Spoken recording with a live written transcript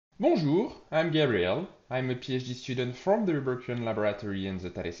Bonjour, I'm Gabriel. I'm a PhD student from the Habrard laboratory in the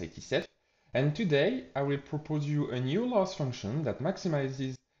Thales 87, and today I will propose you a new loss function that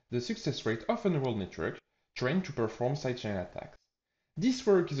maximizes the success rate of a neural network trained to perform sidechain attacks. This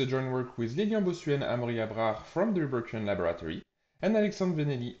work is a joint work with Lilian, Bossuet and Amaury Habrard from the Habrard laboratory, and Alexandre,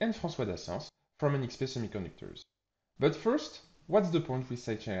 Venelli and François Dassance from NXP Semiconductors. But first, what's the point with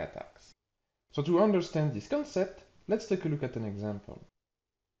sidechain attacks? So to understand this concept, let's take a look at an example.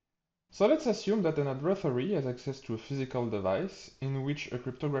 So let's assume that an adversary has access to a physical device in which a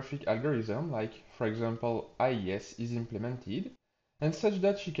cryptographic algorithm, like for example AES, is implemented, and such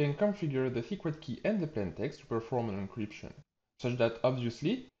that she can configure the secret key and the plaintext to perform an encryption, such that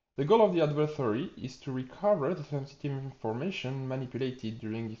obviously the goal of the adversary is to recover the sensitive information manipulated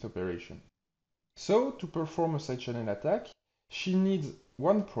during this operation. So to perform a sidechain attack, she needs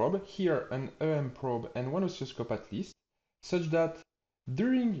one probe, here an EM probe and one oscilloscope at least, such that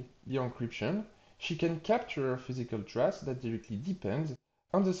during the encryption, she can capture a physical trace that directly depends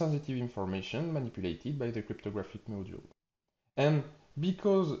on the sensitive information manipulated by the cryptographic module. And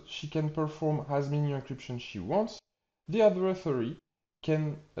because she can perform as many encryptions she wants, the adversary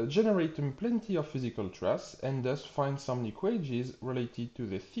can generate plenty of physical traces and thus find some liquidages related to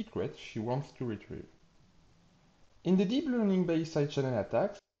the secret she wants to retrieve. In the deep learning-based side-channel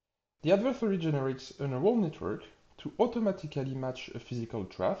attacks, the adversary generates a neural network to automatically match a physical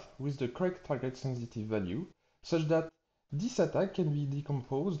trace with the correct target sensitive value, such that this attack can be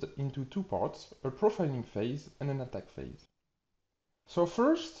decomposed into two parts, a profiling phase and an attack phase. So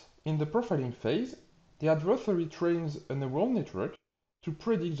first, in the profiling phase, the adversary trains a neural network to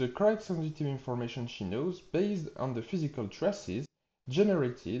predict the correct sensitive information she knows based on the physical traces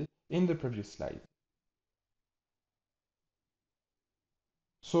generated in the previous slide.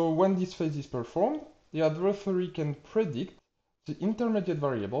 So when this phase is performed, the adversary can predict the intermediate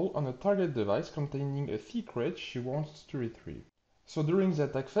variable on a target device containing a secret she wants to retrieve. So during the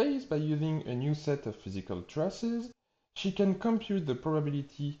attack phase, by using a new set of physical traces, she can compute the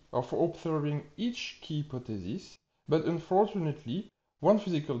probability of observing each key hypothesis, but unfortunately, one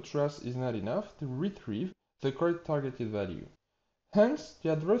physical trace is not enough to retrieve the correct targeted value. Hence,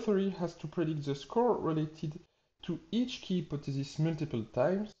 the adversary has to predict the score related to each key hypothesis multiple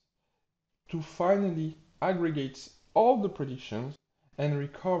times to finally aggregate all the predictions and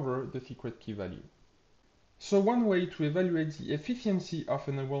recover the secret key value. So one way to evaluate the efficiency of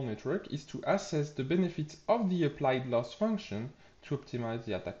a neural network is to assess the benefits of the applied loss function to optimize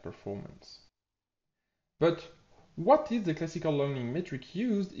the attack performance. But what is the classical learning metric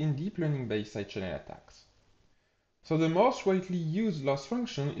used in deep learning-based side-channel attacks? So the most widely used loss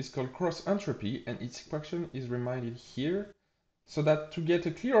function is called cross entropy, and its expression is reminded here, so that to get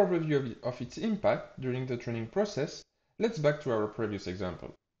a clear overview of its impact during the training process, let's back to our previous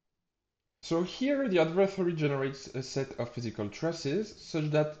example. So here the adversary generates a set of physical traces such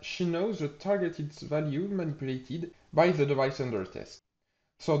that she knows the targeted value manipulated by the device under test.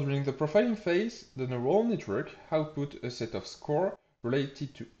 So during the profiling phase, the neural network outputs a set of score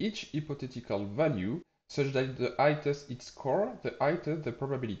related to each hypothetical value such that the I test its score, the I test the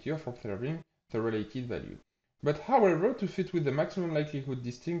probability of observing the related value. But however, to fit with the maximum likelihood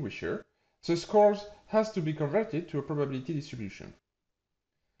distinguisher, the scores has to be converted to a probability distribution.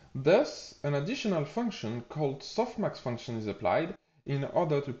 Thus, an additional function called softmax function is applied in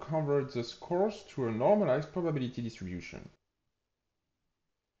order to convert the scores to a normalized probability distribution.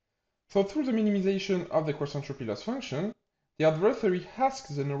 So through the minimization of the cross-entropy loss function, the adversary asks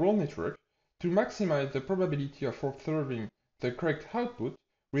the neural network to maximize the probability of observing the correct output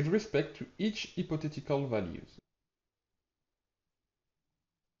with respect to each hypothetical values.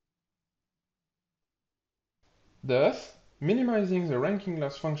 Thus, minimizing the ranking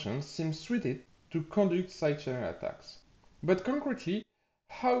loss function seems suited to conduct side-channel attacks. But concretely,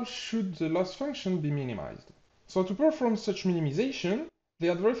 how should the loss function be minimized? So to perform such minimization, the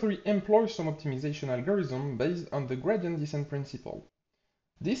adversary employs some optimization algorithm based on the gradient descent principle.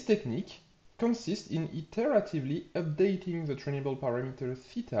 This technique consists in iteratively updating the trainable parameter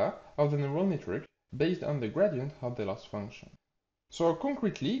theta of the neural network based on the gradient of the loss function. So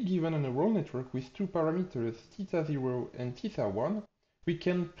concretely, given a neural network with two parameters θ0 and θ1, we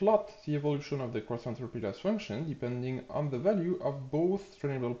can plot the evolution of the cross-entropy loss function depending on the value of both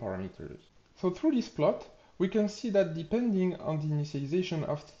trainable parameters. So through this plot, we can see that depending on the initialization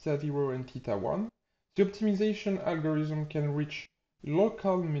of θ0 and θ1, the optimization algorithm can reach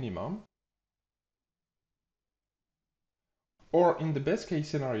local minimum, or in the best case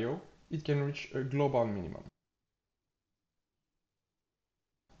scenario, it can reach a global minimum.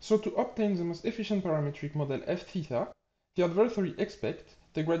 So to obtain the most efficient parametric model f theta, the adversary expects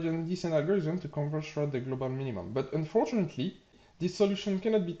the gradient descent algorithm to converge toward the global minimum. But unfortunately, this solution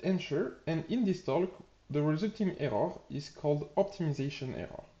cannot be ensured, and in this talk, the resulting error is called optimization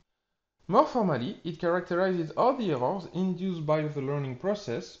error. More formally, it characterizes all the errors induced by the learning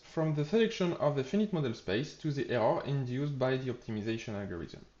process from the selection of the finite model space to the error induced by the optimization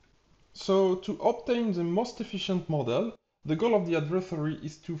algorithm. So, to obtain the most efficient model, the goal of the adversary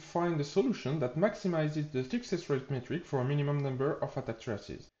is to find a solution that maximizes the success rate metric for a minimum number of attack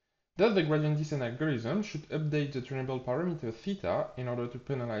traces. Thus, the gradient descent algorithm should update the trainable parameter theta in order to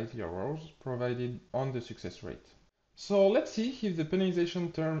penalize the errors provided on the success rate. So let's see if the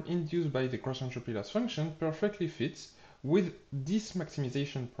penalization term induced by the cross-entropy loss function perfectly fits with this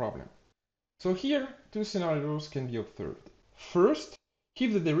maximization problem. So here, two scenarios can be observed. First,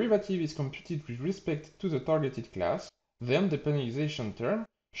 if the derivative is computed with respect to the targeted class, then the penalization term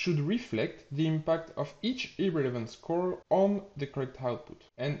should reflect the impact of each irrelevant score on the correct output.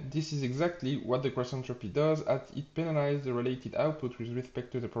 And this is exactly what the cross-entropy does, as it penalizes the related output with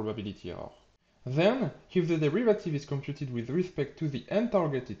respect to the probability error. Then, if the derivative is computed with respect to the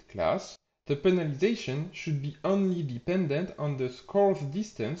untargeted class, the penalization should be only dependent on the score's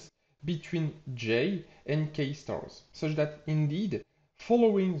distance between j and k stars, such that indeed,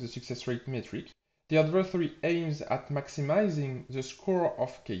 following the success rate metric, the adversary aims at maximizing the score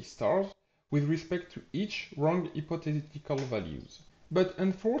of k stars with respect to each wrong hypothetical values. But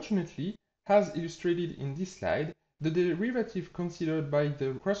unfortunately, as illustrated in this slide, the derivative considered by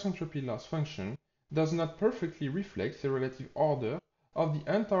the cross-entropy loss function does not perfectly reflect the relative order of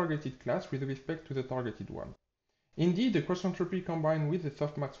the untargeted class with respect to the targeted one. Indeed, the cross-entropy combined with the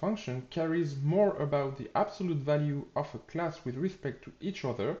softmax function carries more about the absolute value of a class with respect to each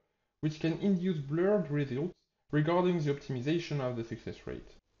other, which can induce blurred results regarding the optimization of the success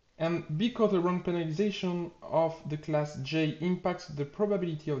rate. And because the wrong penalization of the class J impacts the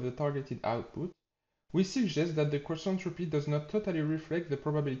probability of the targeted output, we suggest that the cross-entropy does not totally reflect the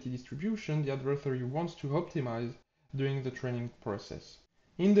probability distribution the adversary wants to optimize during the training process.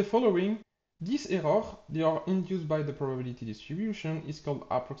 In the following, this error, the error induced by the probability distribution, is called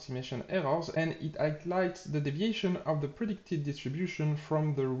approximation errors, and it highlights the deviation of the predicted distribution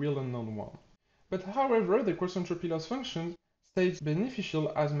from the real unknown one. But however, the cross-entropy loss function stays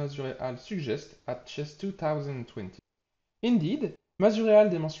beneficial as Mazur suggests at CHES 2020. Indeed, Mazur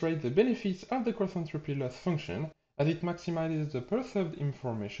demonstrates the benefits of the cross-entropy loss function as it maximizes the perceived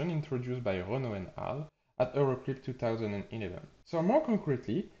information introduced by Renaud and al. At Euroclip 2011. So more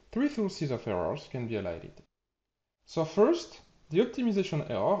concretely, three sources of errors can be highlighted. So first, the optimization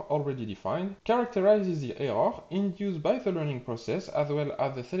error, already defined, characterizes the error induced by the learning process as well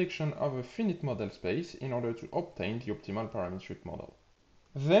as the selection of a finite model space in order to obtain the optimal parametric model.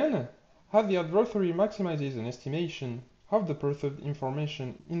 Then, as the adversary maximizes an estimation of the perceived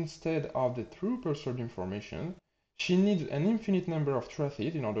information instead of the true perceived information, she needs an infinite number of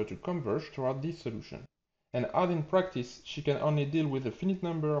traces in order to converge toward this solution. And as in practice she can only deal with a finite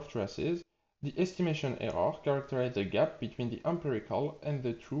number of traces, the estimation error characterizes the gap between the empirical and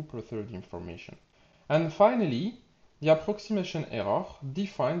the true perceived information. And finally, the approximation error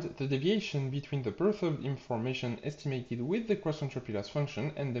defines the deviation between the perceived information estimated with the cross-entropy loss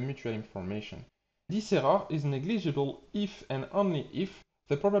function and the mutual information. This error is negligible if and only if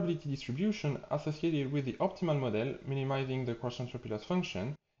the probability distribution associated with the optimal model minimizing the cross-entropy loss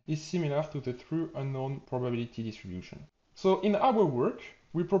function is similar to the true unknown probability distribution. So in our work,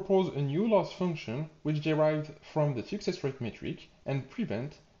 we propose a new loss function which derives from the success rate metric and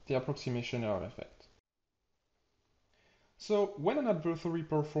prevent the approximation error effect. So when an adversary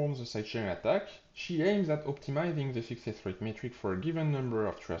performs a sidechain attack, she aims at optimizing the success rate metric for a given number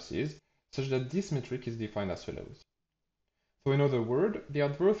of traces, such that this metric is defined as follows. So in other words, the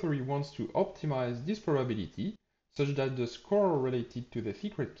adversary wants to optimize this probability such that the score related to the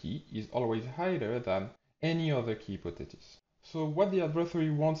secret key is always higher than any other key hypothesis. So what the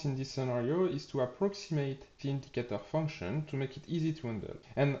adversary wants in this scenario is to approximate the indicator function to make it easy to handle.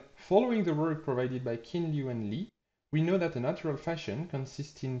 And following the work provided by Qin Liu and Li, we know that a natural fashion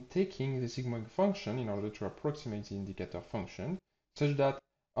consists in taking the sigmoid function in order to approximate the indicator function, such that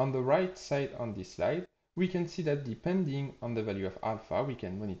on the right side on this slide, we can see that depending on the value of alpha, we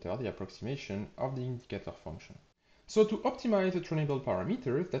can monitor the approximation of the indicator function. So to optimize the trainable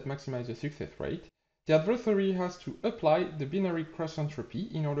parameters that maximize the success rate, the adversary has to apply the binary cross-entropy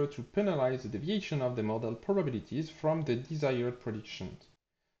in order to penalize the deviation of the model probabilities from the desired predictions.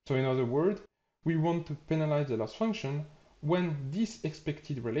 So in other words, we want to penalize the loss function when this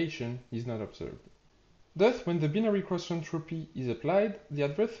expected relation is not observed. Thus, when the binary cross-entropy is applied, the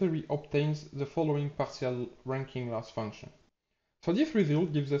adversary obtains the following partial ranking loss function. So this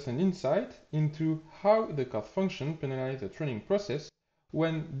result gives us an insight into how the cost function penalizes the training process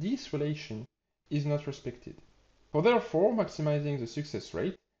when this relation is not respected. So therefore, maximizing the success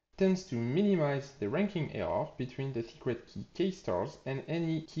rate tends to minimize the ranking error between the secret key k stars and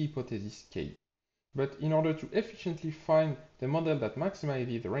any key hypothesis k. But in order to efficiently find the model that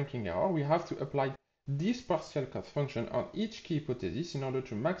maximizes the ranking error, we have to apply this partial cost function on each key hypothesis in order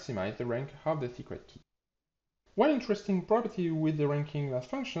to maximize the rank of the secret key. One interesting property with the ranking loss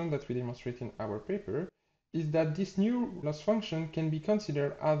function that we demonstrate in our paper is that this new loss function can be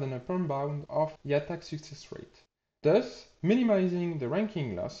considered as an upper bound of the attack success rate. Thus, minimizing the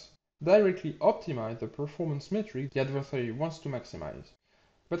ranking loss directly optimizes the performance metric the adversary wants to maximize.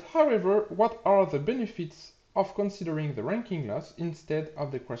 But however, what are the benefits of considering the ranking loss instead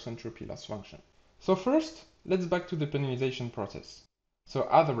of the cross-entropy loss function? So first, let's back to the penalization process. So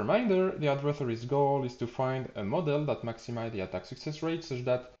as a reminder, the adversary's goal is to find a model that maximizes the attack success rate such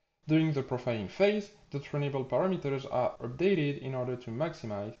that during the profiling phase, the trainable parameters are updated in order to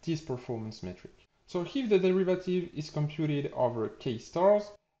maximize this performance metric. So if the derivative is computed over k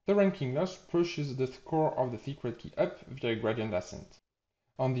stars, the ranking loss pushes the score of the secret key up via gradient ascent.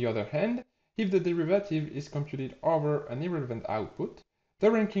 On the other hand, if the derivative is computed over an irrelevant output,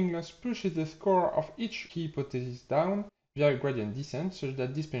 the ranking loss pushes the score of each key hypothesis down via gradient descent such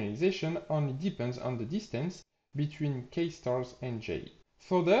that this penalization only depends on the distance between k stars and j.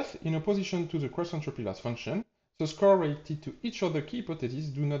 So thus, in opposition to the cross-entropy loss function, the score related to each other key hypothesis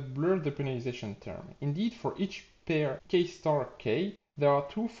do not blur the penalization term. Indeed, for each pair k star k, there are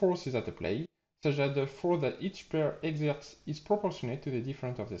two forces at play, such that the force that each pair exerts is proportionate to the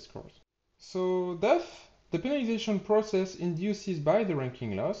difference of the scores. So thus, the penalization process induced by the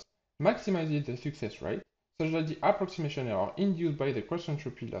ranking loss maximizes the success rate, such that the approximation error induced by the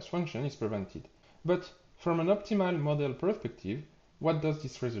cross-entropy loss function is prevented. But from an optimal model perspective, what does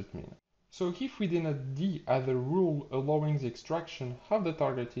this result mean? So if we denote D as a rule allowing the extraction of the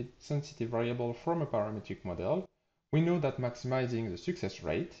targeted sensitive variable from a parametric model, we know that maximizing the success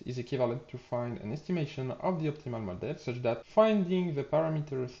rate is equivalent to find an estimation of the optimal model such that finding the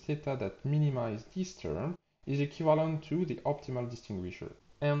parameter theta that minimize this term is equivalent to the optimal distinguisher.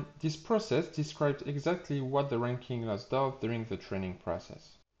 And this process describes exactly what the ranking loss does during the training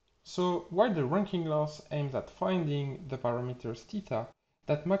process. So while the ranking loss aims at finding the parameters theta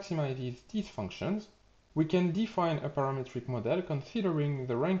that maximizes these functions, we can define a parametric model considering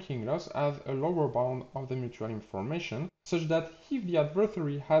the ranking loss as a lower bound of the mutual information, such that if the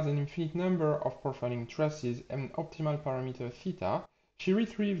adversary has an infinite number of profiling traces and optimal parameter theta, she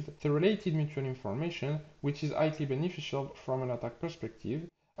retrieves the related mutual information, which is highly beneficial from an attack perspective,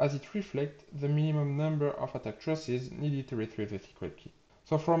 as it reflects the minimum number of attack traces needed to retrieve the secret key.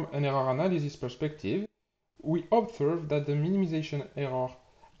 So from an error analysis perspective, we observe that the minimization error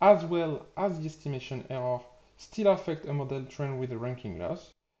as well as the estimation error still affect a model trained with a ranking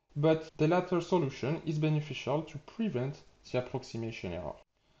loss, but the latter solution is beneficial to prevent the approximation error.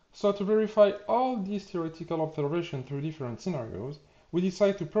 So to verify all these theoretical observations through different scenarios, we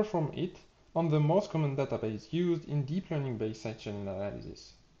decide to perform it on the most common database used in deep learning-based side chain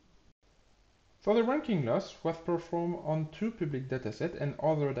analysis. So the ranking loss was performed on two public datasets and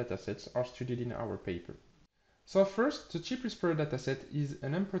other datasets are studied in our paper. So first, the CHIP-RISPER dataset is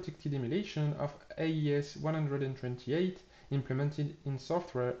an unprotected emulation of AES 128 implemented in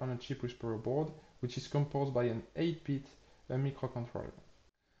software on a CHIP-RISPER board, which is composed by an 8-bit microcontroller.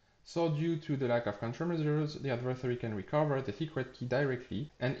 So due to the lack of countermeasures, the adversary can recover the secret key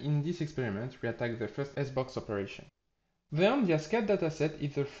directly, and in this experiment, we attack the first S-box operation. Then, the ASCAD dataset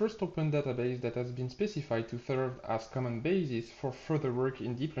is the first open database that has been specified to serve as common basis for further work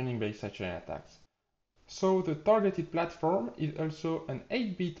in deep learning-based side chain attacks. So the targeted platform is also an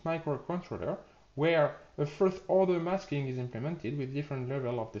 8-bit microcontroller where a first-order masking is implemented with different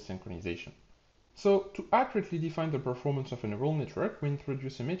levels of desynchronization. So to accurately define the performance of a neural network, we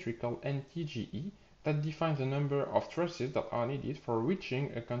introduce a metric called NTGE that defines the number of traces that are needed for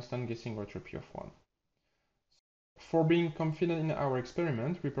reaching a constant guessing entropy of 1. For being confident in our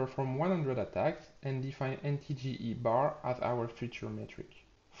experiment, we perform 100 attacks and define NTGE bar as our future metric.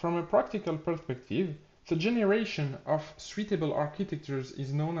 From a practical perspective, the generation of suitable architectures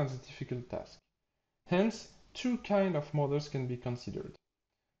is known as a difficult task. Hence, two kinds of models can be considered.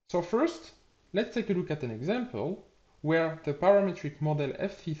 So first, let's take a look at an example where the parametric model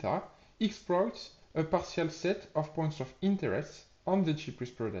f theta exploits a partial set of points of interest on the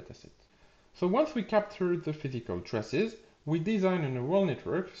CHIP-RISPER dataset. So once we capture the physical traces, we design a neural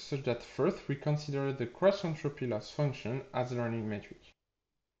network such that first we consider the cross-entropy loss function as a learning metric.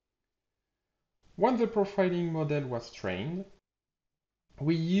 Once the profiling model was trained,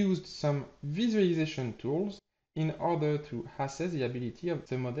 we used some visualization tools in order to assess the ability of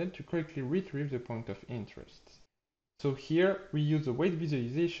the model to correctly retrieve the point of interest. So here we use a weight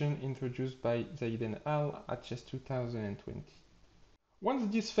visualization introduced by Zaid and al. At CHES 2020.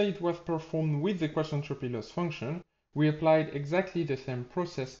 Once this feat was performed with the cross-entropy loss function, we applied exactly the same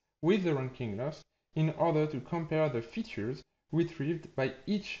process with the ranking loss in order to compare the features retrieved by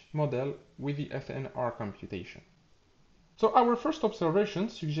each model with the FNR computation. So our first observation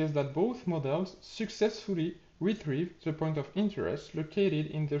suggests that both models successfully retrieve the point of interest located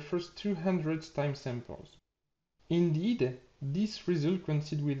in the first 200 time samples. Indeed, this result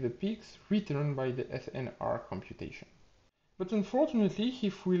coincides with the peaks returned by the FNR computation. But unfortunately,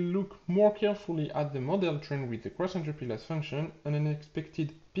 if we look more carefully at the model trained with the cross-entropy loss function, an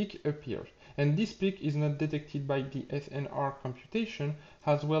unexpected peak appears, and this peak is not detected by the FNR computation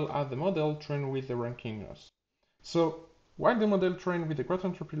as well as the model trained with the ranking loss. So, while the model trained with the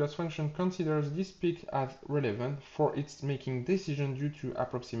cross-entropy loss function considers this peak as relevant for its making decision due to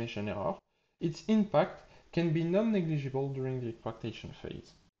approximation error, its impact can be non-negligible during the expectation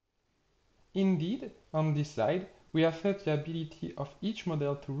phase. Indeed, on this slide, we assess the ability of each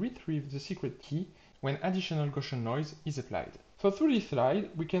model to retrieve the secret key when additional Gaussian noise is applied. So through this slide,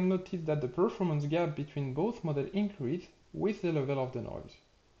 we can notice that the performance gap between both models increases with the level of the noise.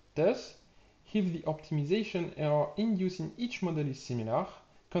 Thus, if the optimization error induced in each model is similar,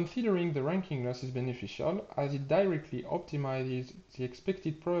 considering the ranking loss is beneficial as it directly optimizes the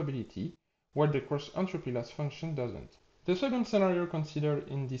expected probability, while the cross-entropy loss function doesn't. The second scenario considered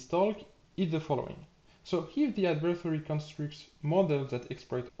in this talk is the following. So if the adversary constructs models that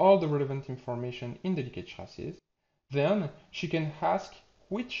exploit all the relevant information in delicate traces, then she can ask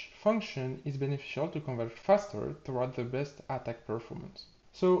which function is beneficial to converge faster toward the best attack performance.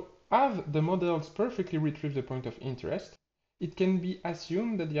 So as the models perfectly retrieve the point of interest, it can be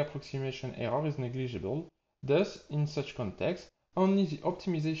assumed that the approximation error is negligible. Thus, in such context, only the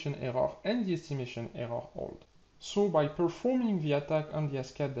optimization error and the estimation error hold. So by performing the attack on the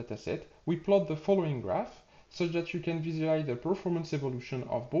ASCAD dataset, we plot the following graph, such that you can visualize the performance evolution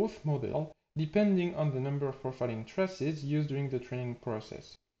of both models depending on the number of profiling traces used during the training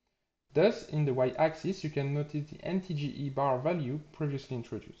process. Thus, in the y-axis, you can notice the NTGE bar value previously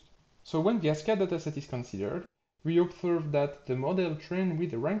introduced. So when the ASCAD dataset is considered, we observe that the model trained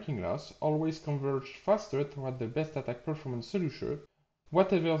with the ranking loss always converged faster toward the best attack performance solution,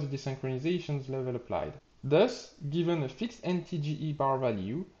 whatever the desynchronization level applied. Thus, given a fixed NTGE bar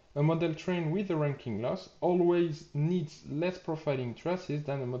value, a model trained with the ranking loss always needs less profiling traces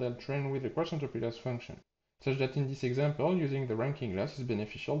than a model trained with the cross-entropy loss function, such that in this example, using the ranking loss is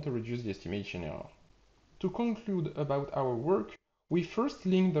beneficial to reduce the estimation error. To conclude about our work, we first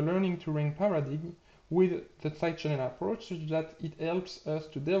link the learning to rank paradigm with the side-channel approach such that it helps us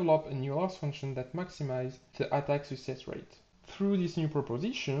to develop a new loss function that maximizes the attack success rate. Through this new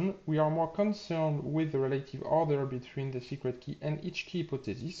proposition, we are more concerned with the relative order between the secret key and each key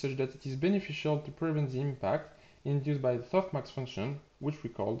hypothesis such that it is beneficial to prevent the impact induced by the softmax function, which we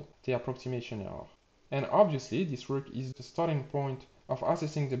called the approximation error. And obviously, this work is the starting point of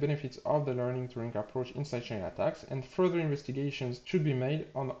assessing the benefits of the learning to rank approach in side-channel attacks, and further investigations should be made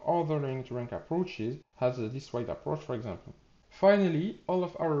on other learning to rank approaches, as the list-wide approach, for example. Finally, all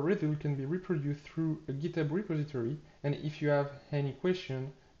of our results can be reproduced through a GitHub repository, and if you have any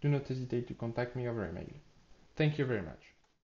question, do not hesitate to contact me over email. Thank you very much.